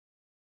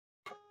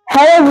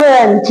Hello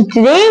everyone, so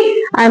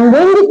today I am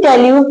going to tell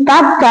you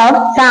facts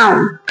of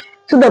sound.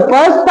 So the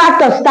first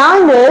fact of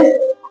sound is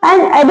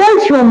an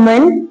adult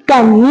human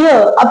can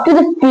hear up to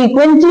the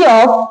frequency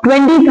of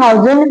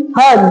 20,000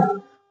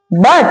 Hz.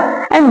 But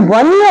an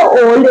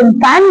 1-year-old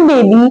infant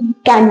baby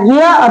can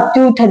hear up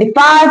to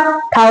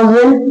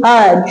 35,000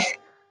 Hz.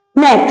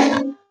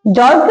 Next,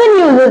 dolphin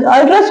uses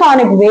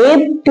ultrasonic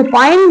wave to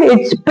find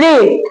its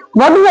prey.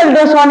 What is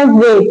ultrasonic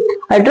wave?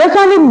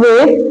 Ultrasonic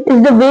wave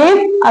is the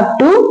wave up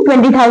to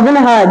 20,000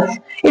 Hz.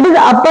 It is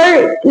the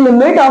upper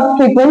limit of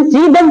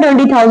frequency than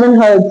 20,000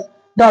 Hz.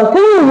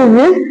 Dolphin uses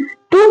this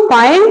to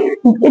find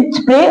its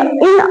prey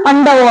in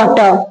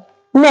underwater.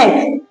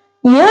 Next,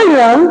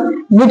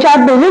 eardrums which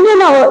are present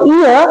in our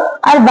ear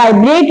are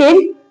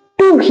vibrated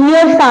to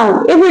hear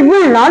sound. If it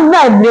will not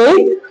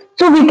vibrate,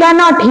 so we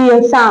cannot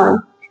hear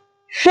sound.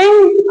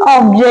 Strange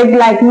objects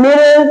like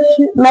mirrors,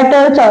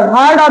 metals or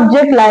hard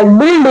objects like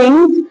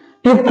buildings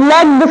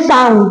reflect the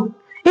sound.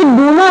 It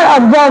do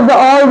not absorb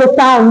all the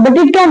sound, but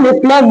it can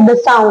reflect the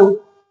sound.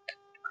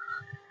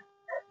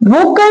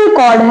 Vocal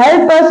cord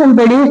help us in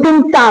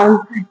producing sound.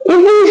 If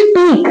we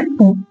speak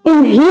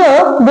in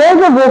here, there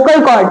is a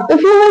vocal cord.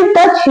 If you will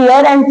touch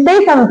here and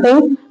say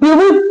something, you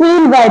will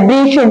feel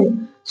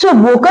vibration. So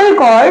vocal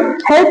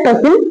cord help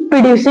us in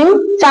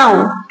producing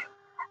sound.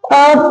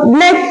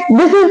 Next,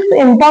 this is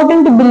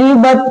important to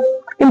believe but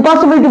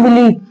impossible to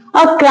believe.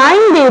 A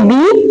crying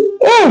baby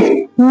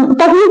is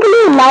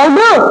technically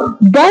louder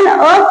than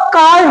a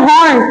car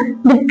horn,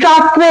 the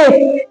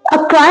traffic.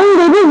 A crying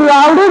baby is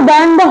louder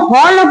than the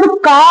horn of a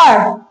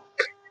car.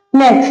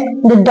 Next,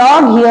 the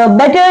dog hear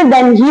better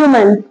than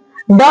humans.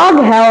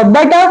 Dogs have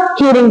better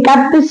hearing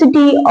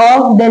capacity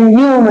than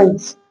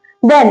humans.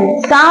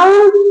 Then,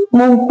 sound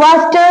move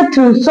faster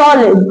through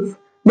solids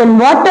than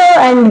water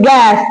and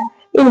gas.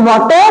 In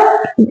water,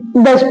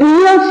 the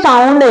speed of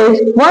sound is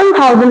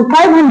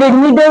 1500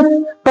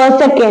 meters per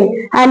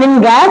second and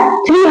in gas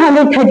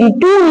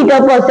 332 meters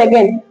per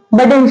second.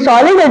 But in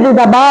solid it is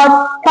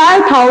about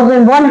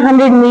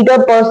 5100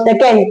 meters per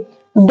second.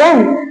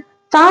 Then,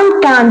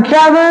 sound can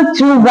travel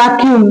through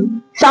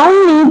vacuum. Sound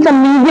needs a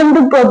medium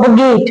to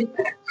propagate.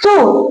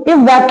 So,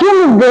 if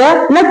vacuum is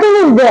there, nothing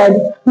is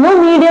there. No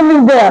medium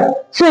is there.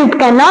 So, it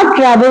cannot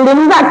travel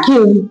in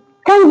vacuum.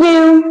 Thank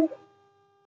you.